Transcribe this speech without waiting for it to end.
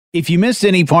If you missed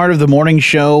any part of the morning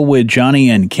show with Jonny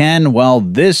and Ken, well,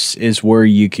 this is where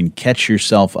you can catch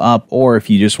yourself up. Or if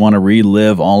you just want to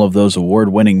relive all of those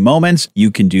award-winning moments,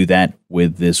 you can do that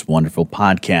with this wonderful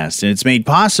podcast. And it's made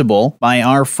possible by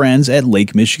our friends at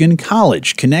Lake Michigan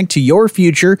College. Connect to your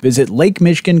future. Visit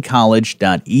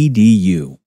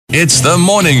lakemichigancollege.edu. It's the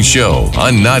morning show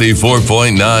on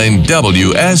 94.9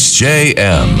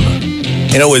 WSJM.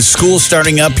 You know, with school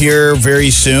starting up here very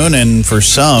soon, and for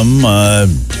some,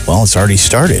 it's already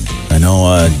started. I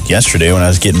know yesterday when I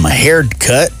was getting my hair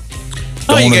cut.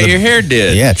 Oh, you got your hair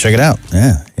did. Yeah, check it out.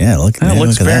 Yeah, look at that. That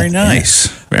looks very nice.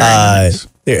 Yeah.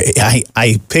 Very nice.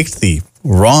 I picked the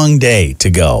wrong day to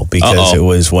go because it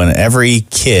was when every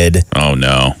kid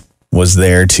was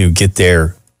there to get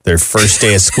their first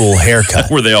day of school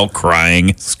haircut. Were they all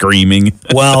crying, screaming?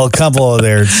 Well, a couple of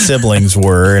their siblings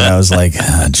were, and I was like,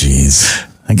 geez,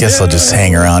 I guess I'll just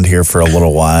hang around here for a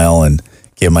little while and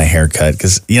get my hair cut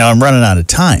because, I'm running out of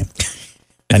time.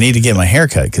 I need to get my hair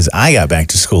cut because I got back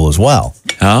to school as well.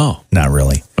 Oh. Not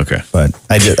really. Okay. But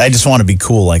I just want to be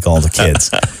cool like all the kids.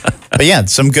 But yeah,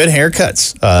 some good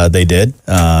haircuts they did,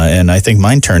 and I think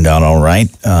mine turned out all right.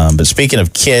 But speaking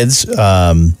of kids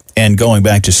and going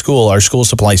back to school, our school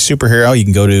supply superhero, you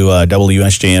can go to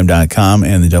WSJM.com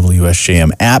and the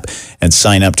WSJM app and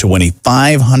sign up to win a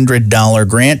 $500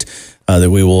 grant that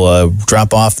we will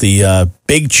drop off the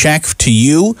big check to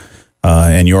you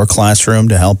and your classroom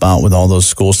to help out with all those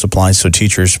school supplies. So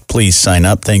teachers, please sign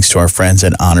up. Thanks to our friends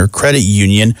at Honor Credit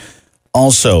Union.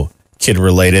 Also,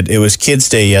 kid-related, it was Kids'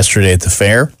 Day yesterday at the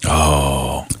fair.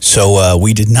 Oh. So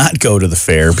we did not go to the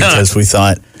fair because we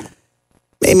thought,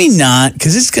 maybe not,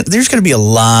 because there's going to be a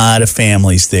lot of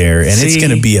families there, and it's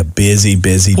going to be a busy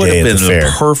day at the fair. Would have been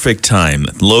the perfect time.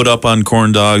 Load up on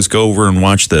corn dogs, go over and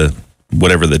watch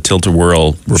whatever the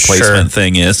tilt-a-whirl replacement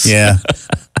thing is. Yeah.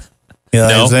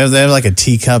 No? They have like a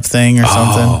teacup thing or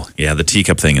something. Oh, yeah, the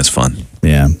teacup thing is fun.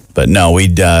 Yeah, but no,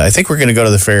 I think we're going to go to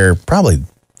the fair probably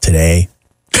today,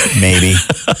 maybe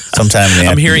sometime.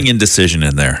 I'm hearing indecision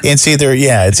in there. It's either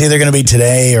going to be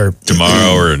today or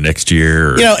tomorrow or next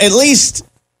year. At least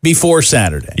before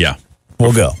Saturday. Yeah,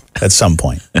 we'll go at some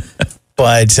point.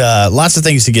 But lots of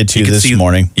things to get to this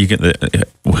morning.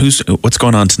 What's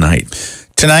going on tonight?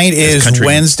 Tonight is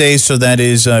Wednesday, so that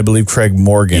is, I believe, Craig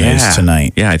Morgan is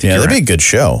tonight. Yeah, I think that'd right. be a good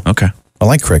show. Okay. I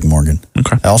like Craig Morgan.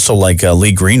 Okay. I also like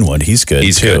Lee Greenwood. He's good,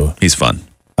 He's too. Good. He's fun.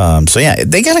 So, yeah,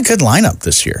 they got a good lineup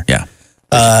this year. Yeah.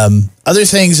 Other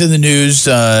things in the news,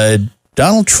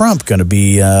 Donald Trump going to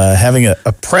be having a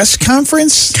press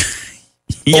conference?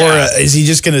 Yeah. Or is he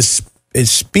just going to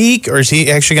speak, or is he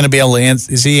actually going to be able to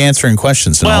is he answering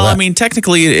questions? Well, I mean,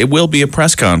 technically, it will be a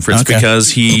press conference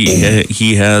because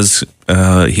he'll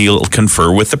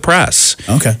confer with the press.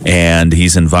 Okay, and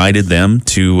he's invited them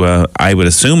to. I would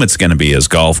assume it's going to be his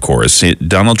golf course.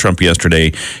 Donald Trump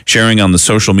yesterday sharing on the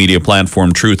social media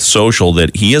platform Truth Social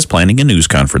that he is planning a news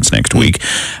conference next week.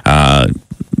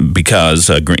 Because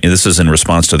this is in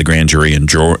response to the grand jury in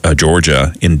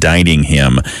Georgia indicting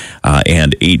him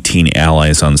and 18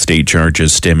 allies on state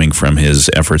charges stemming from his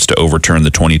efforts to overturn the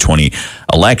 2020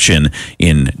 election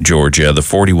in Georgia. The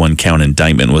 41-count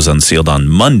indictment was unsealed on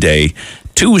Monday.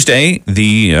 Tuesday,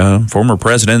 the former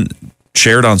president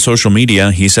shared on social media,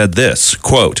 he said this,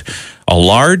 quote, "A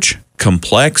large,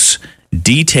 complex,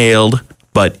 detailed,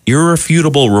 but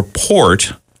irrefutable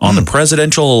report on the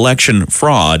presidential election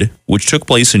fraud, which took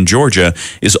place in Georgia,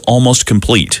 is almost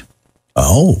complete.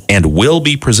 Oh. And will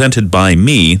be presented by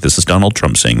me," this is Donald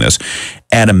Trump saying this,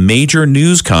 "at a major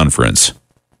news conference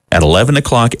at 11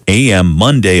 o'clock a.m.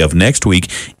 Monday of next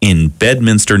week in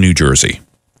Bedminster, New Jersey."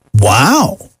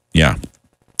 Wow. Yeah.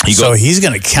 So he's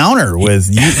going to counter with,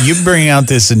 you bring out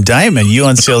this indictment, you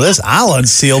unseal this, I'll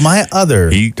unseal my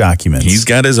other documents. He's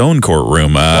got his own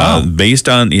courtroom. Wow.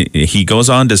 He goes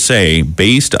on to say,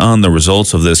 based on the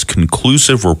results of this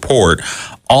conclusive report,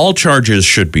 all charges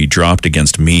should be dropped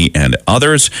against me and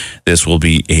others. This will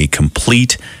be a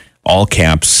complete, all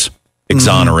caps,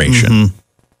 exoneration.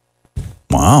 Mm-hmm.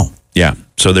 Wow. Yeah.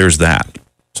 So there's that.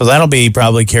 So that'll be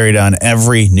probably carried on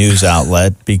every news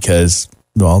outlet because,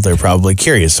 well, they're probably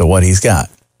curious of what he's got.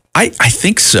 I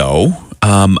think so.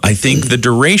 I think the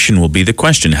duration will be the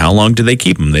question. How long do they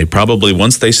keep him? They probably,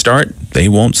 once they start, they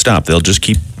won't stop. They'll just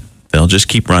keep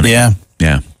running. Yeah.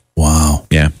 Yeah. Wow.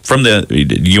 Yeah.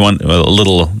 You want a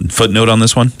little footnote on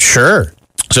this one? Sure.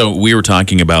 So we were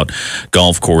talking about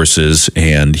golf courses,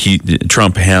 and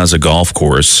Trump has a golf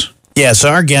course. Yeah, so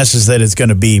our guess is that it's going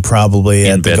to be probably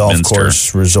at the golf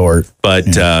course resort. But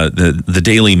the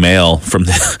Daily Mail from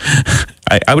the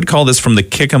I would call this from the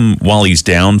Kick 'em While He's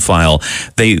Down file.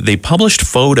 They published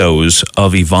photos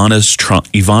of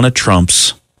Ivana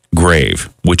Trump's grave,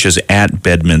 which is at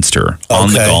Bedminster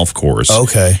on the golf course.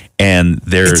 Okay. And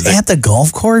it's at the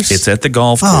golf course? It's at the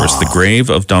golf course. The grave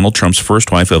of Donald Trump's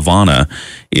first wife, Ivana,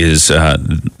 is,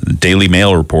 Daily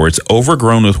Mail reports,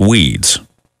 overgrown with weeds.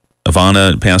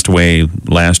 Ivana passed away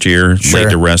last year, laid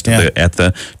to rest at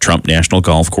the Trump National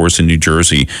Golf Course in New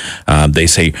Jersey. They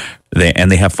say,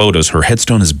 they have photos. Her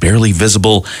headstone is barely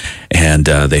visible, and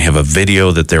they have a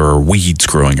video that there are weeds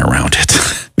growing around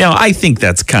it. Now, I think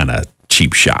that's kind of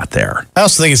cheap shot there. I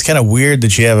also think it's kind of weird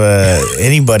that you have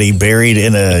anybody buried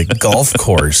in a golf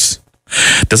course.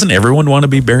 Doesn't everyone want to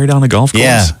be buried on a golf course?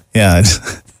 Yeah.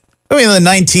 I mean, the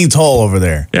 19th hole over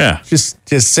there. Yeah. Just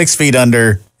 6 feet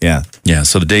under. Yeah. Yeah,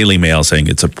 so the Daily Mail saying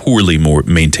it's a poorly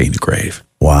maintained grave.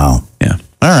 Wow. Yeah.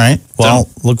 All right. Well,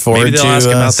 so look forward to maybe they'll ask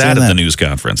about that at the news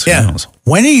conference. Yeah.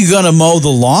 When are you going to mow the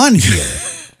lawn here?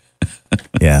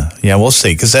 Yeah, we'll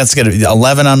see, because that's going to be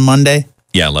 11 on Monday.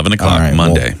 Yeah, 11 o'clock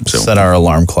Monday. We'll set our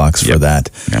alarm clocks for that.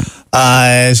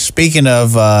 Yeah. Speaking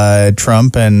of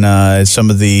Trump and some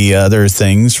of the other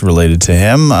things related to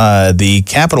him, the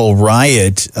Capitol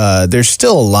riot, there's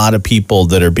still a lot of people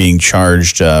that are being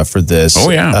charged for this. Oh,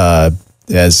 yeah.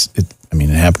 It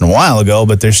happened a while ago,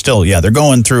 but they're still, they're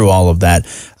going through all of that.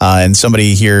 And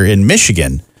somebody here in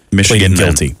Michigan pleaded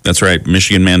guilty. That's right.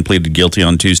 Michigan man pleaded guilty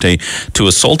on Tuesday to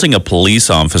assaulting a police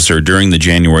officer during the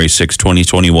January 6,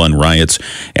 2021 riots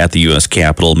at the U.S.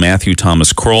 Capitol. Matthew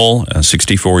Thomas Kroll, a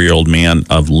 64-year-old man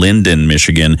of Linden,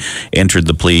 Michigan, entered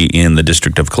the plea in the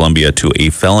District of Columbia to a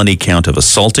felony count of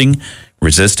assaulting,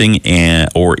 resisting,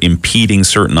 or impeding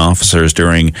certain officers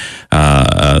during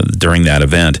that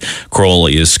event. Kroll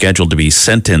is scheduled to be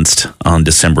sentenced on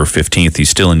December 15th. He's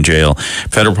still in jail.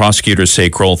 Federal prosecutors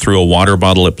say Kroll threw a water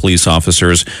bottle at police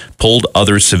officers, pulled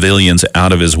other civilians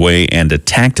out of his way, and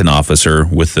attacked an officer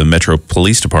with the Metro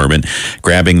Police Department,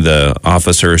 grabbing the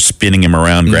officer, spinning him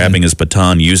around, grabbing his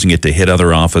baton, using it to hit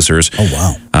other officers.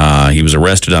 Oh, wow. He was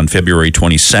arrested on February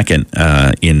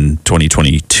 22nd in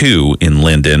 2022 in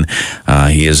Linden.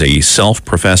 He is a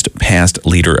self-professed past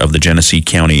leader of the Genesee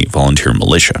County Volunteer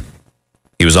Militia.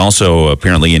 He was also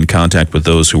apparently in contact with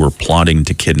those who were plotting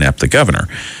to kidnap the governor.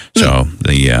 So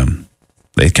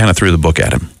they kind of threw the book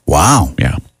at him. Wow.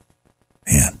 Yeah.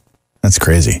 Man, that's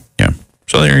crazy. Yeah.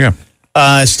 So there you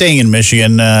go. Staying in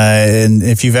Michigan, and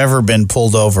if you've ever been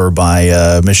pulled over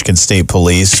by Michigan State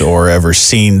Police or ever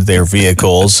seen their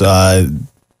vehicles,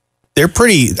 they're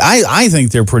pretty, I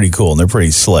think they're pretty cool and they're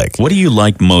pretty slick. What do you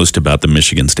like most about the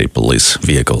Michigan State Police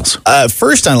vehicles?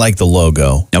 First, I like the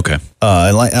logo. Okay.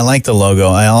 I like the logo.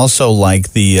 I also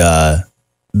like the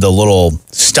little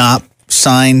stop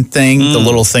sign thing, the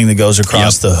little thing that goes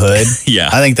across the hood. Yeah.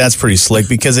 I think that's pretty slick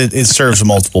because it serves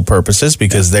multiple purposes,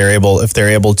 because if they're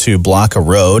able to block a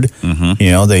road,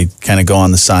 they kind of go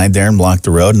on the side there and block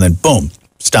the road, and then boom,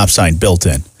 stop sign built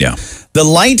in. Yeah. The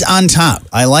light on top.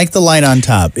 I like the light on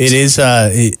top. It is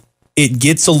it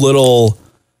gets a little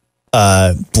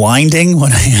blinding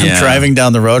when I am driving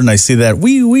down the road and I see that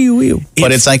wee.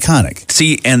 But it's iconic.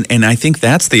 See, and I think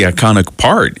that's the iconic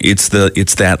part. It's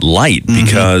that light,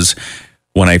 because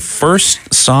when I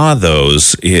first saw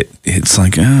those, it's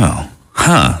like,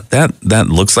 that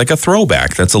looks like a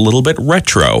throwback. That's a little bit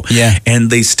retro. Yeah. And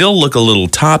they still look a little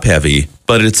top heavy,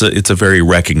 but it's a very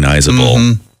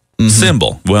recognizable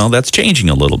symbol. Well, that's changing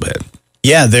a little bit.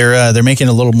 Yeah, they're making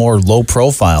it a little more low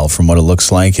profile from what it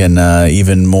looks like, and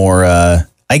even more.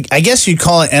 I guess you'd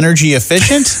call it energy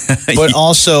efficient, but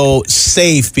also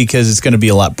safe, because it's going to be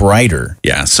a lot brighter.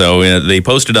 Yeah, so they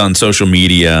posted on social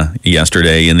media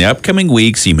yesterday, in the upcoming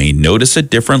weeks, you may notice a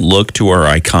different look to our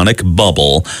iconic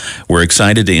bubble. We're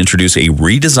excited to introduce a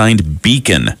redesigned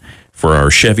beacon for our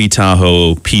Chevy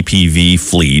Tahoe PPV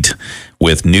fleet,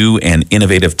 with new and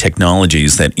innovative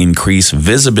technologies that increase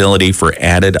visibility for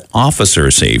added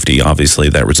officer safety. Obviously,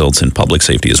 that results in public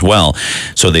safety as well.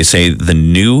 So they say the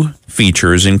new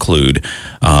features include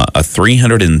a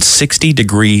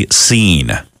 360-degree scene.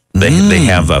 They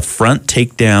have a front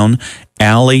takedown,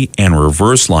 alley, and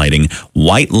reverse lighting,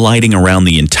 white lighting around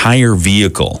the entire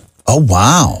vehicle. Oh,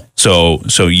 wow. So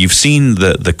you've seen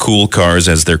the cool cars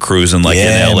as they're cruising, like in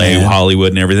L.A., man. Hollywood,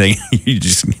 and everything. You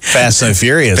just Fast and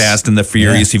Furious. Fast and the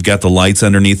Furious. Yeah. You've got the lights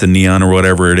underneath the neon or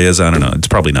whatever it is. I don't know. It's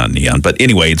probably not neon, but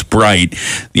anyway, it's bright.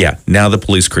 Yeah. Now the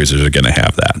police cruisers are going to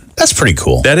have that. That's pretty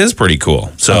cool. That is pretty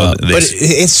cool. So, but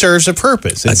it serves a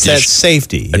purpose. It's that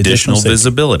safety, additional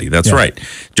visibility. That's right.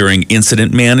 During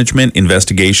incident management,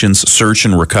 investigations, search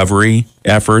and recovery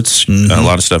efforts, a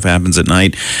lot of stuff happens at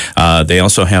night. They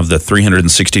also have the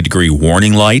 360-degree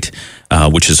warning light,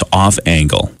 which is off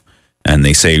angle. And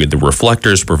they say the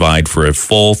reflectors provide for a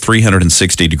full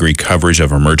 360-degree coverage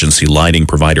of emergency lighting,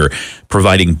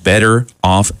 providing better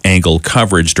off-angle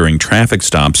coverage during traffic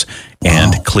stops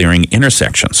and clearing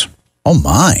intersections. Oh,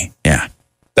 my. Yeah.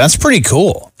 That's pretty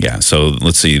cool. Yeah, so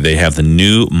let's see. They have the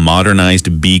new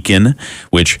modernized beacon,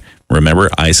 which, remember,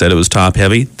 I said it was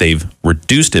top-heavy. They've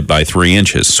reduced it by 3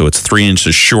 inches, so it's 3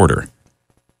 inches shorter.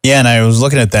 Yeah, and I was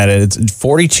looking at that. It's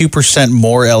 42%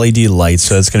 more LED lights,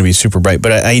 so it's going to be super bright.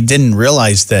 But I didn't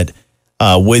realize that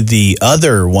with the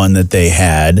other one that they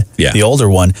had, the older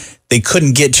one, they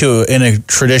couldn't get to in a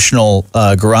traditional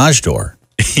garage door.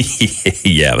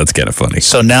 Yeah, that's kind of funny.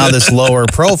 So now this lower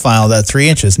profile, that 3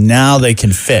 inches, now they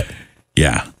can fit.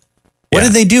 Yeah. What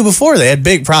did they do before? They had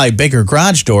probably bigger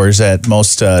garage doors at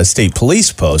most state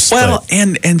police posts. Well,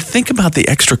 and think about the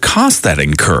extra cost that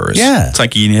incurs. Yeah. It's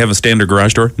like you have a standard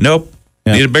garage door. Nope.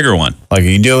 Yeah. Need a bigger one. Like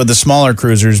you can do it with the smaller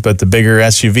cruisers, but the bigger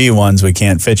SUV ones, we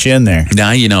can't fit you in there.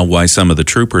 Now you know why some of the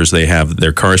troopers, they have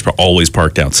their cars always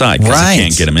parked outside because you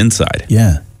can't get them inside.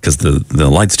 Yeah. Because the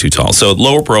light's too tall. So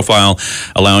lower profile,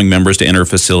 allowing members to enter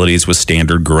facilities with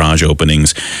standard garage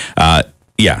openings.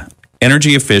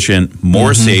 Energy efficient,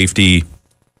 more safety,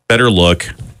 better look.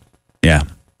 Yeah.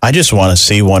 I just want to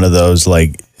see one of those,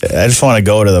 I just want to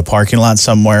go to the parking lot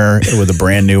somewhere with a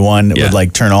brand new one.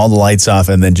 Would turn all the lights off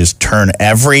and then just turn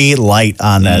every light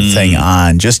on that thing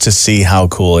on just to see how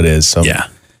cool it is. So yeah,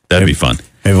 that'd be fun.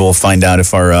 Maybe we'll find out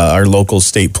if our local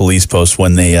state police post,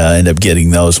 when they end up getting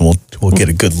those, and we'll get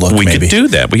a good look. We could do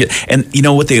that. And you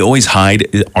know what they always hide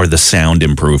are the sound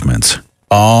improvements.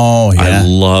 Oh, yeah. I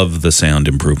love the sound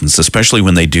improvements, especially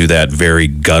when they do that very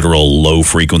guttural, low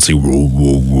frequency,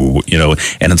 and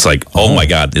it's like, oh my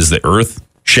God, is the earth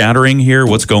shattering here?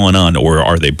 What's going on? Or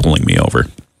are they pulling me over?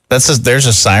 There's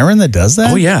a siren that does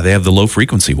that? Oh, yeah. They have the low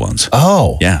frequency ones.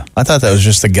 Oh. Yeah. I thought that was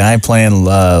just a guy playing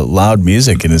loud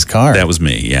music in his car. That was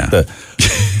me, yeah. The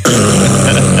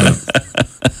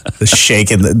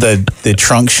shaking, the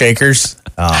trunk shakers.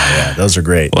 Oh, yeah. Those are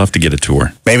great. We'll have to get a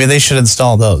tour. Maybe they should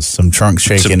install those. Some trunk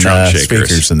shaking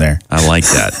speakers in there. I like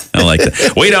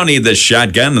that. We don't need this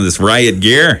shotgun and this riot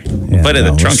gear. Yeah, Put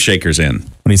the trunk shakers in.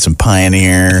 We need some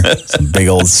Pioneer, some big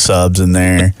old subs in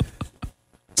there.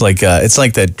 It's like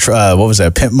that. What was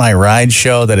that? Pimp My Ride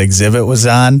show that Exhibit was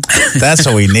on. That's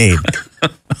what we need.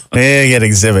 Maybe get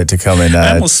Exhibit to come and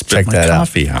check that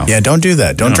out. Yeah, don't do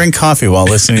that. Don't drink coffee while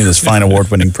listening to this fine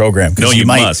award-winning program. No, you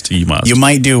must. You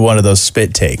might do one of those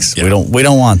spit takes. Yeah. We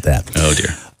don't want that. Oh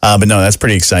dear. But no, that's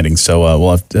pretty exciting. So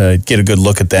we'll have to get a good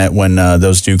look at that when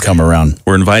those do come around.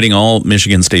 We're inviting all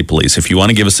Michigan State Police. If you want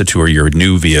to give us a tour of your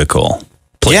new vehicle,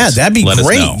 please, yeah, that'd be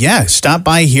great. Yeah, stop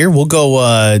by here. We'll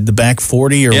go the back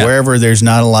 40 or wherever there's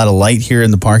not a lot of light here in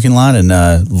the parking lot and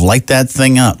light that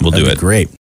thing up. That'd do it. Great.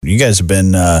 You guys have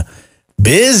been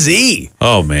busy.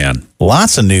 Oh, man.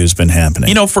 Lots of news been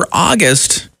happening. For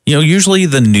August, usually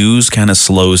the news kind of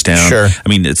slows down. Sure. I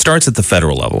mean, it starts at the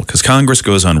federal level because Congress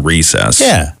goes on recess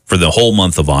for the whole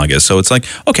month of August. So it's like,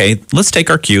 okay, let's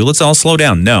take our cue. Let's all slow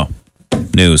down. No.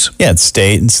 News. Yeah, it's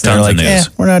state. And they're Tons like, of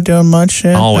news. we're not doing much.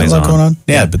 Always not a lot going on.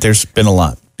 Yeah, but there's been a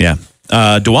lot. Yeah.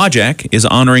 Dowagiac is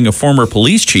honoring a former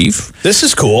police chief. This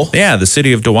is cool. Yeah, the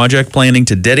city of Dowagiac planning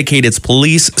to dedicate its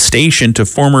police station to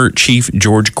former Chief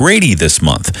George Grady this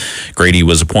month. Grady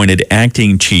was appointed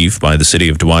acting chief by the city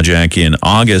of Dowagiac in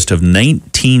August of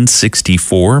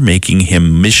 1964, making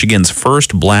him Michigan's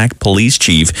first black police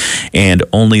chief and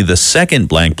only the second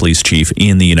black police chief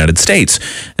in the United States.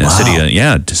 And the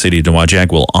city of Dowagiac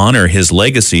will honor his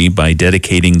legacy by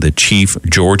dedicating the Chief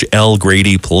George L.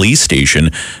 Grady Police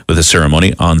Station with a ceremony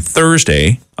on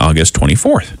Thursday, August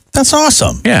 24th. That's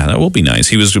awesome. Yeah, that will be nice.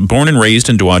 He was born and raised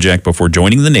in Dowagiac before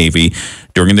joining the Navy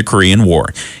during the Korean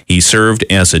War. He served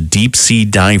as a deep-sea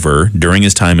diver during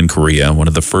his time in Korea, one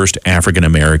of the first African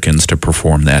Americans to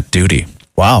perform that duty.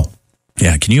 Wow.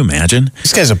 Yeah, can you imagine?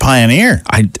 This guy's a pioneer.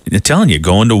 I'm telling you,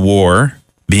 going to war,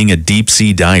 being a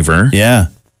deep-sea diver. Yeah.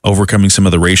 Overcoming some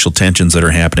of the racial tensions that are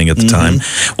happening at the time.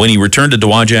 When he returned to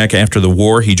Dowagiac after the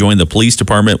war, he joined the police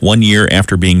department 1 year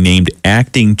after being named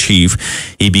acting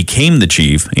chief. He became the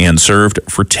chief and served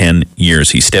for 10 years.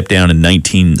 He stepped down in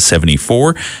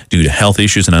 1974 due to health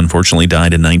issues and unfortunately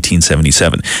died in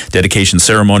 1977. Dedication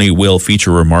ceremony will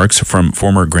feature remarks from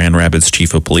former Grand Rapids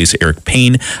Chief of Police Eric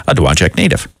Payne, a Dowagiac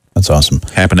native. That's awesome.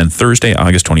 Happening Thursday,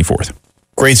 August 24th.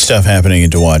 Great stuff happening in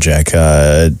Dowagiac.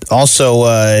 Also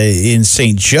in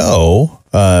St. Joe,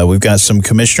 we've got some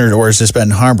commissioners, or is this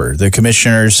Benton Harbor? The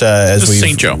commissioners, as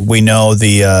we know,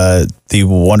 the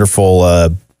wonderful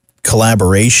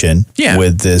collaboration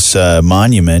with this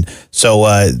monument.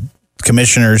 So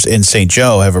commissioners in St.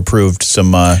 Joe have approved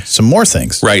some more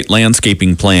things. Right,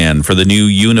 landscaping plan for the new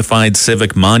Unified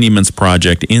Civic Monuments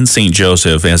project in St.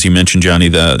 Joseph. As you mentioned, Johnny,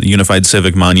 the Unified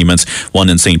Civic Monuments, one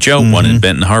in St. Joe, one in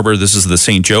Benton Harbor. This is the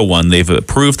St. Joe one. They've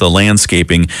approved the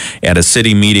landscaping at a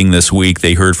city meeting this week.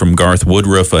 They heard from Garth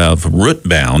Woodruff of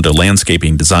Rootbound, a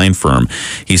landscaping design firm.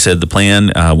 He said the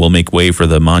plan will make way for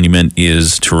the monument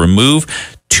is to remove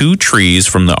 2 trees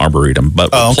from the arboretum, but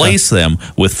replace them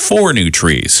with 4 new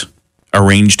trees,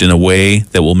 arranged in a way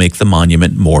that will make the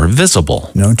monument more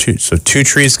visible. So 2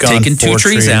 trees gone, taking 4 2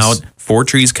 trees out, 4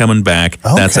 trees coming back.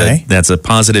 Okay. That's a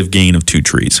positive gain of 2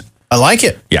 trees. I like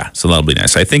it. Yeah, so that'll be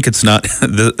nice. I think it's not,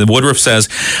 the Woodruff says,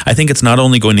 I think it's not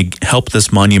only going to help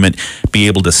this monument be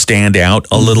able to stand out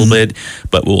a little bit,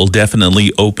 but will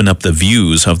definitely open up the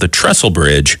views of the Trestle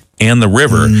Bridge and the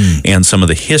river and some of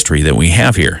the history that we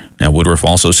have here. Now, Woodruff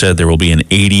also said there will be an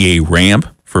ADA ramp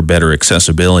for better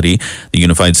accessibility. The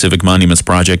Unified Civic Monuments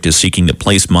Project is seeking to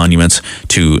place monuments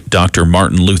to Dr.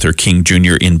 Martin Luther King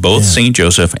Jr. in both St.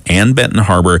 Joseph and Benton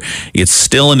Harbor. It's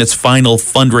still in its final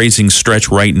fundraising stretch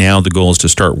right now. The goal is to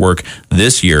start work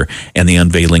this year and the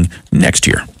unveiling next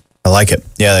year. I like it.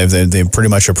 Yeah, they've pretty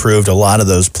much approved a lot of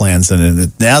those plans.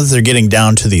 And now that they're getting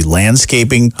down to the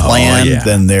landscaping plan,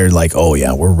 then they're like,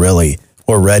 we're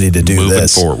ready to do Moving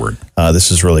this. forward.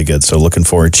 This is really good. So looking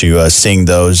forward to seeing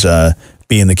those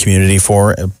be in the community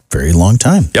for a very long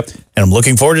time. Yep. And I'm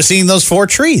looking forward to seeing those 4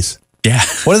 trees. Yeah.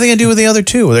 What are they going to do with the other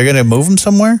 2? Are they going to move them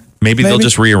somewhere? Maybe they'll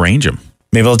just rearrange them.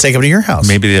 Maybe they'll take them to your house.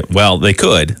 They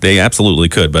could. They absolutely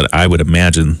could. But I would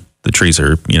imagine the trees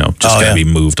are, just going to be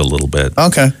moved a little bit.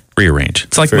 Okay. Rearrange.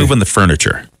 It's like moving the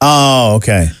furniture. Oh,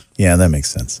 okay. Yeah, that makes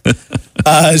sense.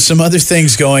 Some other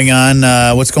things going on.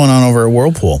 What's going on over at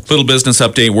Whirlpool? Little business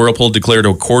update. Whirlpool declared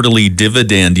a quarterly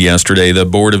dividend yesterday. The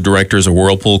board of directors of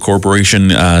Whirlpool Corporation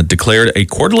declared a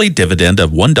quarterly dividend of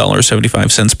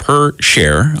 $1.75 per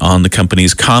share on the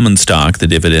company's common stock. The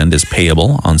dividend is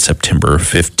payable on September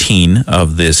 15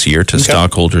 of this year to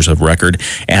stockholders of record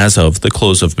as of the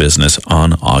close of business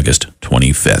on August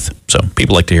 25th. So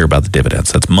people like to hear about the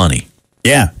dividends. That's money.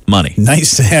 Yeah. Money.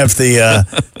 Nice to have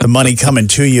the money coming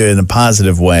to you in a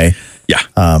positive way. Yeah.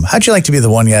 How'd you like to be the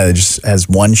one guy that just has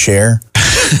 1 share?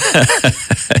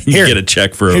 You get a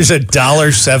check for here's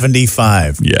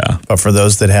 $1.75. Yeah. But for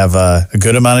those that have a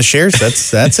good amount of shares,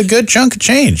 that's a good chunk of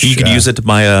change. You could use it to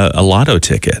buy a lotto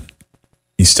ticket.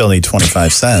 You still need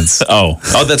 25 cents. Oh,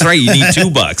 that's right. You need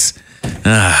 $2.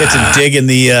 Get to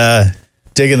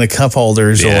dig in the cup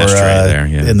holders or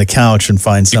in the couch and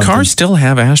find something. Do cars still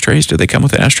have ashtrays? Do they come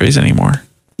with ashtrays anymore?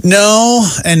 No,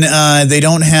 and they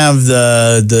don't have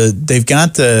they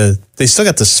still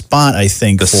got the spot, I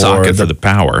think, the socket for the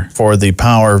power. For the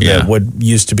power that would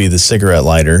used to be the cigarette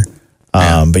lighter.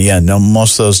 But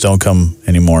most of those don't come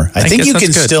anymore. I think you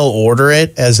can still order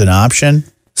it as an option.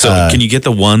 So can you get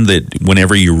the one that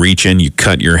whenever you reach in, you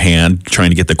cut your hand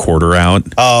trying to get the quarter out?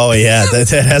 Oh, yeah. That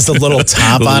has the little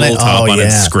top on it.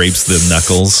 It scrapes the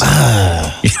knuckles.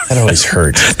 That always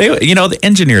hurts. The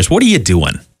engineers, what are you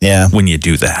doing when you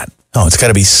do that? Oh, it's got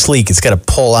to be sleek. It's got to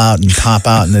pull out and pop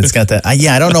out. And it's got that.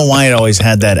 I don't know why it always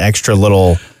had that extra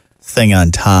little thing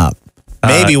on top.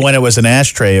 Maybe when it was an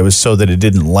ashtray, it was so that it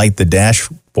didn't light the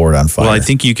dashboard on fire. Well, I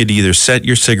think you could either set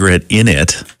your cigarette in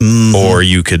it, or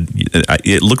you could.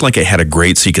 It looked like it had a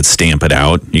grate, so you could stamp it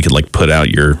out. You could put out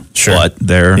your butt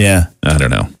there. Yeah, I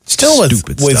don't know. Still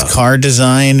with car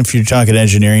design, if you're talking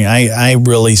engineering, I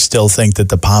really still think that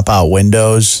the pop out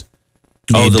windows.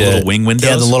 Little wing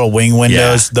windows. Yeah, the little wing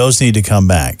windows. Yeah. Those need to come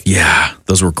back. Yeah,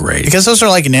 those were great because those are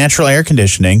like natural air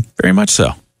conditioning. Very much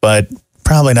so, but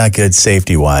probably not good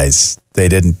safety wise. They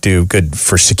didn't do good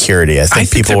for security. I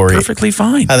think people were perfectly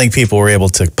fine. I think people were able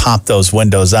to pop those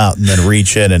windows out and then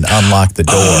reach in and unlock the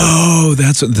door. Oh,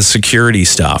 that's the security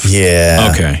stuff.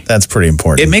 Yeah. Okay. That's pretty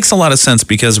important. It makes a lot of sense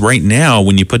because right now,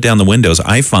 when you put down the windows,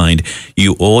 I find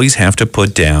you always have to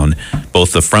put down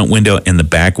both the front window and the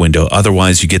back window.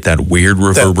 Otherwise, you get that weird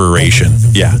reverberation.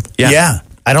 Yeah.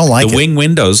 I don't like it. The wing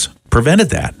windows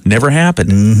prevented that. Never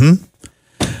happened.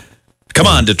 Come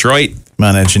on, Detroit. Come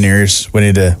on, engineers. We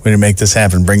need to make this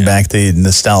happen. Bring back the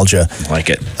nostalgia. Like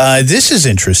it. This is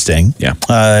interesting. Yeah.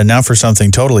 Now for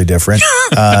something totally different.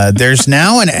 There's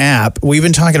now an app. We've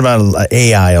been talking about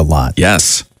AI a lot.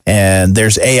 Yes. And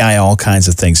there's AI all kinds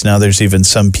of things. Now there's even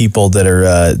some people that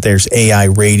are, there's AI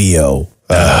radio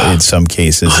in some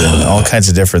cases and all kinds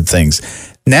of different things.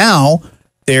 Now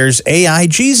there's AI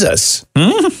Jesus.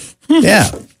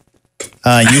 Yeah.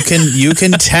 You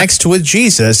can text with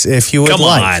Jesus if you would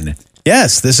like. Come on.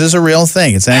 Yes, this is a real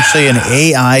thing. It's actually an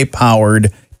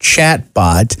AI-powered chat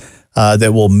bot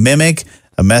that will mimic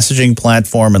a messaging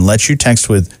platform and let you text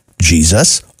with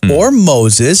Jesus or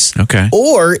Moses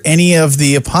or any of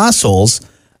the apostles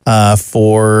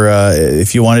for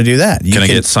if you want to do that. Can I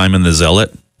get Simon the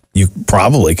Zealot? You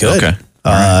probably could.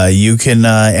 Okay. You can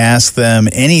ask them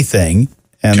anything,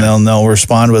 and they'll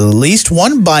respond with at least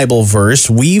one Bible verse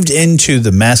weaved into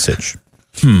the message.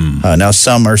 Now,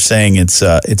 some are saying it's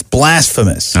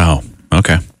blasphemous. Oh,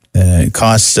 okay. It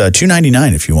costs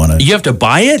 $2.99 if you want to. You have to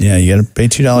buy it? Yeah, you got to pay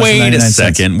 $2.99. Wait a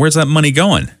second. Where's that money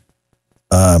going?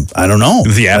 I don't know.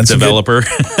 The app developer?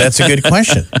 That's a good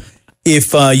question.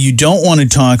 If you don't want to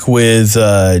talk with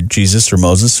Jesus or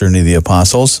Moses or any of the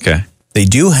apostles, they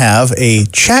do have a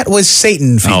chat with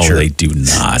Satan feature. Oh, they do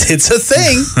not. It's a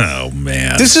thing. Oh,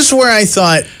 man. This is where I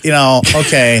thought,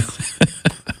 okay,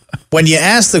 when you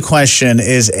ask the question,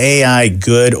 is AI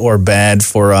good or bad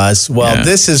for us? Well,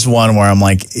 this is one where I'm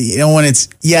like, when it's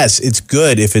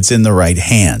good if it's in the right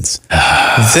hands.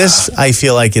 This, I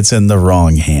feel like it's in the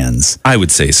wrong hands. I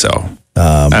would say so.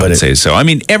 I would say so. I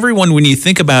mean, everyone, when you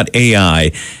think about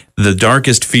AI, the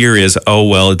darkest fear is,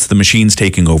 it's the machines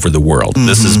taking over the world. Mm-hmm.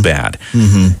 This is bad.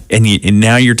 Mm-hmm. And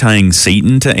now you're tying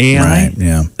Satan to AI? Right,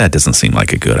 yeah. That doesn't seem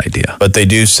like a good idea. But they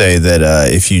do say that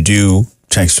if you do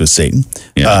text with Satan,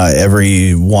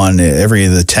 every of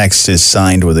the text is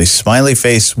signed with a smiley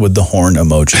face with the horn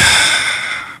emoji.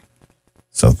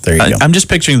 So there you go. I'm just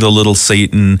picturing the little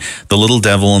Satan, the little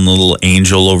devil, and the little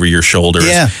angel over your shoulders.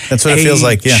 Yeah, that's what it feels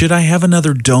like. Yeah. Should I have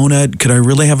another donut? Could I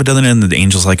really have a donut? And the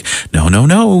angel's like,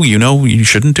 no. You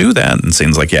shouldn't do that. And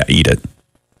Satan's like, yeah, eat it.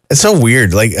 It's so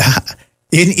weird. Like,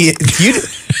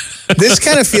 this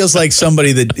kind of feels like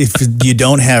somebody that if you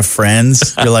don't have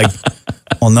friends, you're like,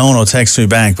 well, no one will text me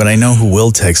back, but I know who will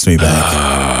text me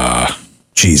back.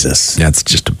 Jesus. That's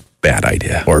just a bad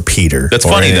idea. Or Peter. That's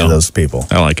funny, any though. Of those people.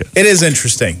 I like it. It is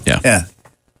interesting. Yeah.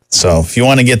 So if you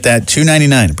want to get that,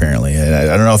 $2.99 apparently. I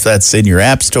don't know if that's in your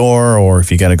app store or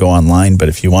if you got to go online, but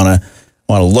if you want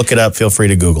to look it up, feel free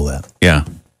to Google that. Yeah.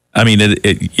 I mean,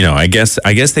 I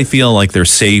guess they feel like they're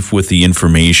safe with the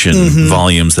information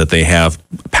volumes that they have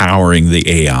powering the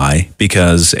AI,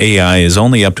 because AI is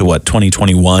only up to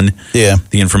 2021. Yeah.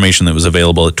 The information that was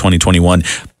available at 2021.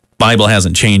 Bible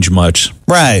hasn't changed much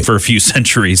for a few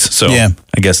centuries, so I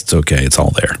guess it's okay. It's all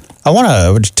there. I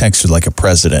would text with like a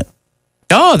president.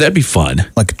 Oh, that'd be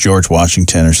fun. Like George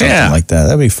Washington or something like that.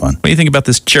 That'd be fun. What do you think about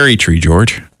this cherry tree,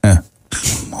 George? Yeah.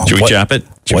 Should we chop it?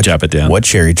 Should we chop it down? What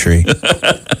cherry tree?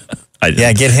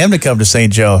 Get him to come to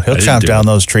St. Joe. He'll chop down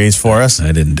those trees for us.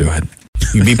 I didn't do it.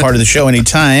 You can be part of the show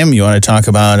anytime. You want to talk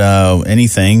about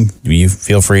anything, you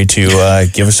feel free to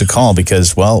give us a call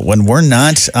because, when we're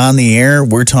not on the air,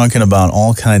 we're talking about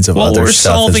all kinds of other stuff as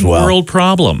well. We're solving world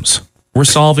problems. We're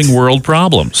solving world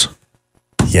problems.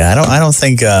 Yeah, I don't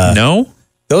think... No?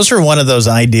 Those are one of those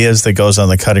ideas that goes on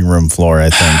the cutting room floor, I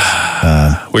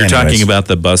think. We're talking about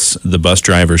the bus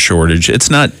driver shortage. It's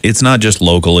not just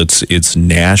local, it's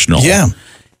national. Yeah.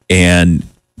 And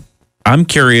I'm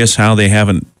curious how they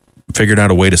haven't figured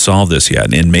out a way to solve this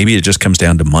yet, and maybe it just comes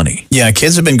down to money. Yeah,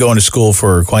 kids have been going to school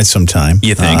for quite some time.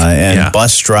 You think?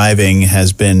 Bus driving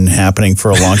has been happening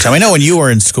for a long time. I know when you were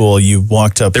in school, you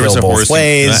walked uphill both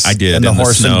ways. I did. And the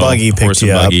horse and buggy picked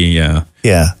you up.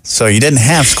 Yeah, so you didn't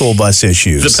have school bus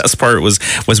issues. The best part was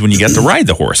when you got to ride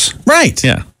the horse. Right.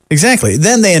 Yeah. Exactly.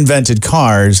 Then they invented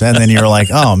cars, and then you're like,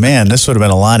 oh, man, this would have been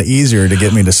a lot easier to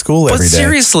get me to school every day. But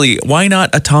seriously, why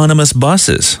not autonomous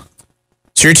buses?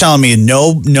 So you're telling me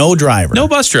no driver? No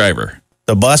bus driver.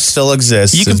 The bus still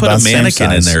exists. You can put a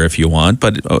mannequin in there if you want,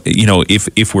 but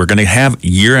if we're going to have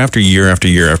year after year after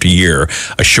year after year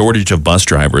a shortage of bus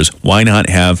drivers, why not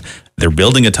have? They're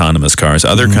building autonomous cars.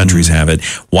 Other countries have it.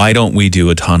 Why don't we do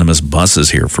autonomous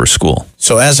buses here for school?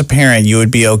 So as a parent, you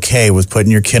would be okay with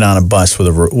putting your kid on a bus with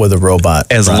a robot?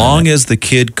 As long as the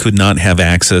kid could not have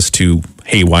access to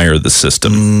haywire the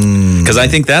system. Because I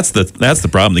think that's the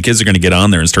problem. The kids are going to get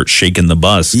on there and start shaking the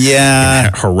bus. Yeah.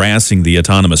 And harassing the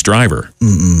autonomous driver.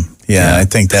 Yeah, I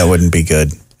think that wouldn't be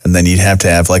good. And then you'd have to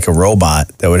have like a robot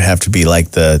that would have to be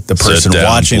like the person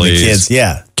watching the kids.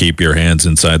 Yeah. Keep your hands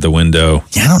inside the window.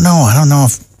 Yeah, I don't know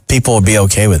if people would be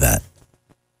okay with that.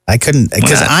 I couldn't,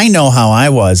 because I know how I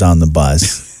was on the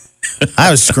bus.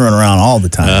 I was screwing around all the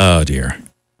time. Oh, dear.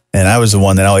 And I was the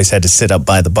one that always had to sit up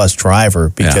by the bus driver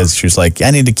because she was like,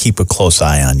 I need to keep a close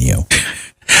eye on you.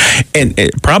 And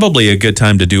probably a good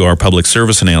time to do our public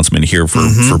service announcement here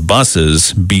for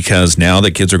buses, because now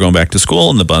that kids are going back to school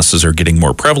and the buses are getting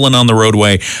more prevalent on the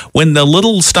roadway, when the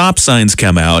little stop signs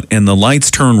come out and the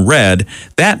lights turn red,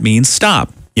 that means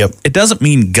stop. Yep. It doesn't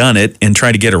mean gun it and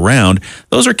try to get around.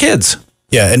 Those are kids.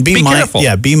 Yeah, and be careful.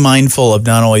 Yeah, be mindful of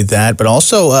not only that, but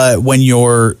also when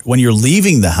you're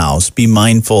leaving the house, be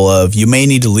mindful of you may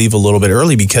need to leave a little bit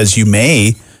early because you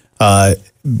may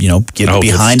get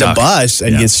behind a bus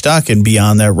and get stuck and be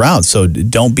on that route. So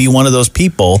don't be one of those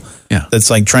people that's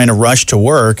like trying to rush to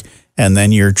work and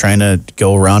then you're trying to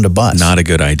go around a bus. Not a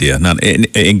good idea.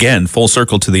 Again, full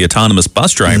circle to the autonomous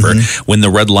bus driver. When the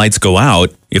red lights go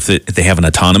out, if they have an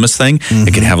autonomous thing,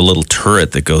 it can have a little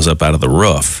turret that goes up out of the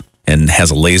roof and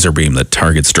has a laser beam that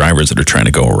targets drivers that are trying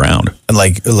to go around. And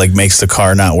like makes the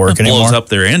car not work anymore? Blows up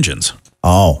their engines.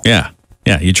 Oh. Yeah.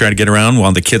 Yeah, you try to get around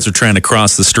while the kids are trying to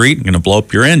cross the street, you're going to blow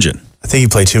up your engine. I think you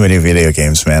play too many video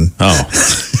games, man.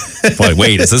 Oh.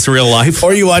 Wait, is this real life?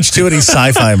 Or you watch too many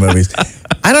sci-fi movies.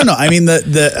 I don't know. I mean,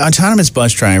 the autonomous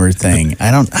bus driver thing,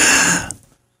 I don't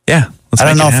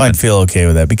know if I'd feel okay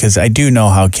with that because I do know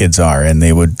how kids are and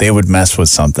they would mess with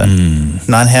something.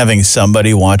 Not having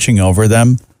somebody watching over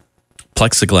them.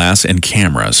 Plexiglass and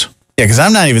cameras. Yeah, because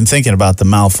I'm not even thinking about the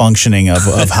malfunctioning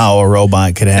of how a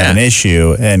robot could have an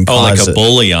issue and cause like a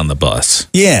bully on the bus.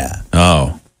 Yeah.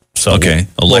 Oh, so okay.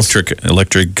 Electric,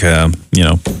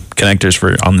 connectors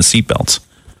for on the seatbelts.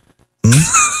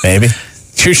 Maybe.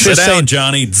 Sit down,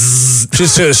 Johnny.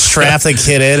 Just to strap the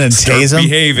kid in and tase him.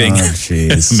 Behaving. Oh,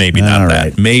 jeez. Maybe not that.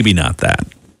 Right. Maybe not that.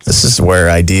 This is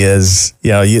where ideas,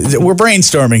 we're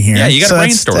brainstorming here. Yeah, you got to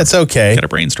brainstorm. That's okay. Got to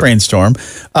brainstorm.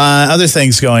 Other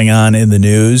things going on in the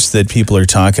news that people are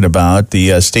talking about.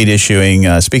 The state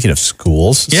issuing, speaking of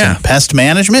schools, some pest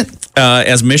management.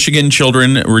 As Michigan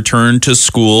children return to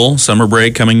school, summer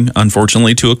break coming,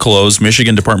 unfortunately, to a close,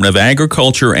 Michigan Department of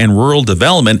Agriculture and Rural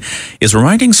Development is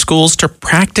reminding schools to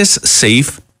practice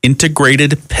safe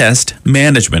integrated pest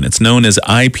management. It's known as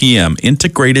IPM,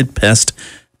 integrated pest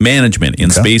management in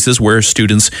spaces where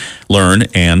students learn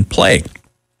and play.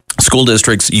 School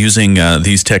districts using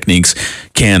these techniques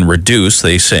can reduce,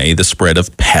 they say, the spread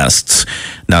of pests.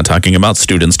 Not talking about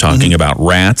students, talking about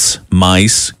rats,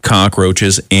 mice,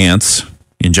 cockroaches, ants,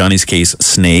 in Johnny's case,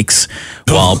 snakes,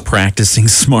 while practicing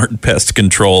smart pest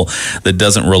control that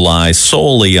doesn't rely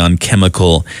solely on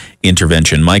chemical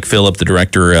intervention. Mike Phillip, the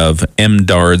director of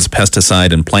MDARD's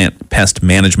Pesticide and Plant Pest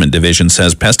Management Division,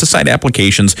 says pesticide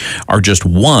applications are just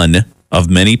one of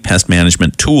many pest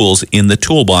management tools in the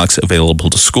toolbox available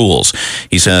to schools.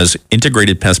 He says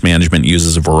integrated pest management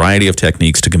uses a variety of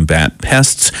techniques to combat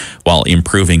pests while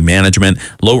improving management,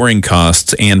 lowering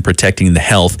costs, and protecting the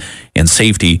health and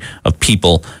safety of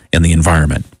people and the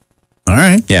environment. All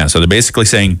right. Yeah, so they're basically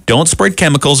saying don't spread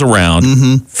chemicals around,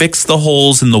 fix the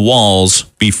holes in the walls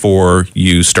before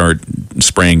you start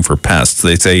spraying for pests.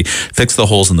 They say fix the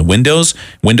holes in the window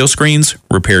screens,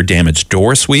 repair damaged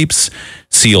door sweeps,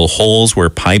 seal holes where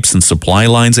pipes and supply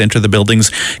lines enter the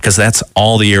buildings, because that's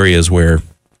all the areas where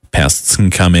pests can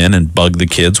come in and bug the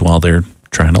kids while they're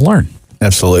trying to learn.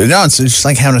 Absolutely. No, it's just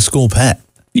like having a school pet.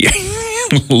 Yeah,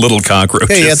 little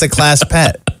cockroaches. Yeah, you got the class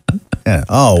pet. Yeah.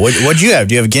 Oh, what'd you have?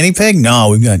 Do you have a guinea pig?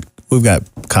 No, we've got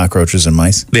cockroaches and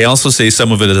mice. They also say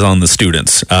some of it is on the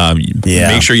students.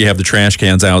 Make sure you have the trash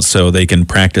cans out so they can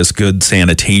practice good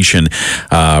sanitation.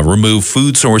 Remove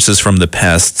food sources from the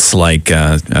pests, like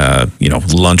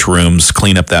lunchrooms.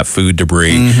 Clean up that food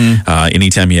debris.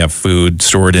 Anytime you have food,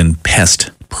 store it in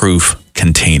pest-proof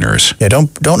containers. Yeah,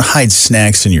 don't hide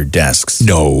snacks in your desks.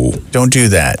 No. Don't do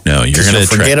that. No, you're going to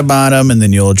forget about them, and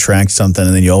then you'll attract something,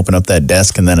 and then you open up that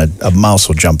desk, and then a mouse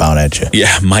will jump out at you.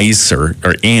 Yeah, mice or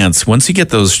ants. Once you get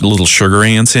those little sugar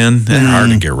ants in, they're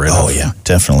hard to get rid of. Oh, yeah,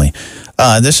 definitely.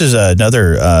 This is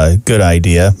another good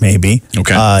idea, maybe.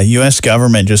 Okay. U.S.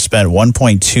 government just spent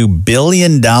 $1.2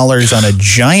 billion on a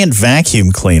giant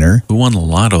vacuum cleaner. Who won the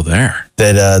lotto there?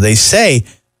 That they say,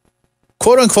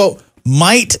 quote unquote,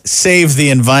 might save the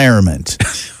environment.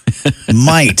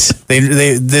 Might.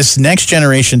 This next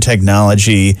generation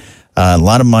technology, a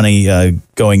lot of money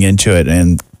going into it,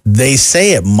 and they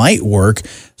say it might work.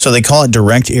 So they call it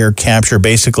direct air capture.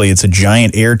 Basically, it's a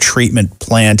giant air treatment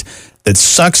plant that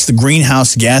sucks the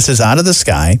greenhouse gases out of the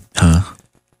sky.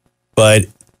 But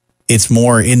it's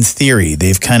more in theory.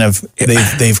 They've kind of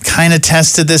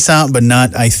tested this out, but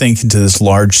not, I think, into this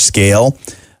large scale.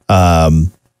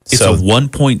 It's a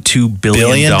 $1.2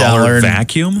 billion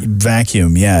vacuum?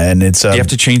 Vacuum, yeah. And it's... do you have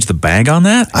to change the bag on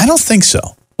that? I don't think so.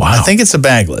 Wow. I think it's a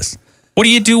bagless. What do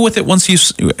you do with it once you...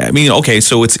 I mean, okay,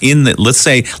 so it's in the... Let's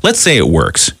say it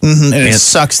works. And it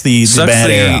sucks the bad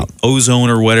air out. Ozone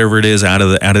or whatever it is out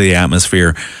of the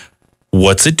atmosphere.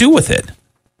 What's it do with it?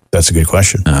 That's a good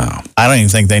question. Oh. I don't even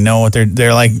think they know what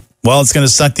they're like, well, it's going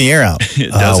to suck the air out.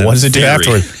 What does it do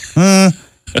afterward?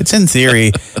 It's in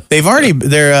theory.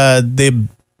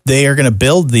 They are going to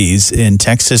build these in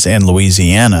Texas and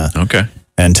Louisiana. Okay.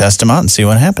 and test them out and see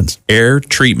what happens. Air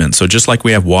treatment. So just like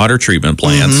we have water treatment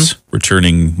plants,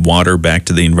 returning water back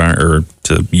to the environment or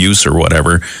to use or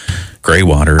whatever, gray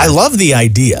water. I love the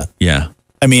idea. Yeah.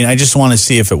 I mean, I just want to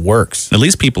see if it works. At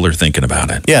least people are thinking about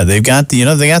it. Yeah, they've got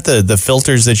the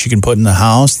filters that you can put in the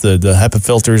house, the HEPA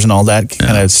filters and all that,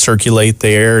 kind of circulate the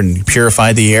air and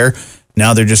purify the air.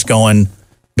 Now they're just going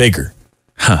bigger.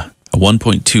 Huh. A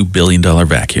 $1.2 billion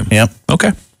vacuum. Yep.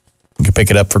 Okay. You can pick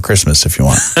it up for Christmas if you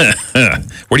want.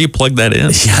 Where do you plug that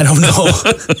in? Yeah, I don't know.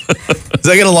 Does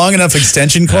that get a long enough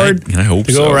extension cord I hope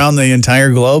to go around the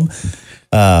entire globe?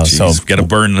 So got to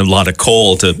burn a lot of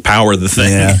coal to power the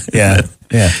thing. Yeah.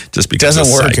 Just because it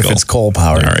doesn't work if it's coal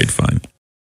powered. All right, fine.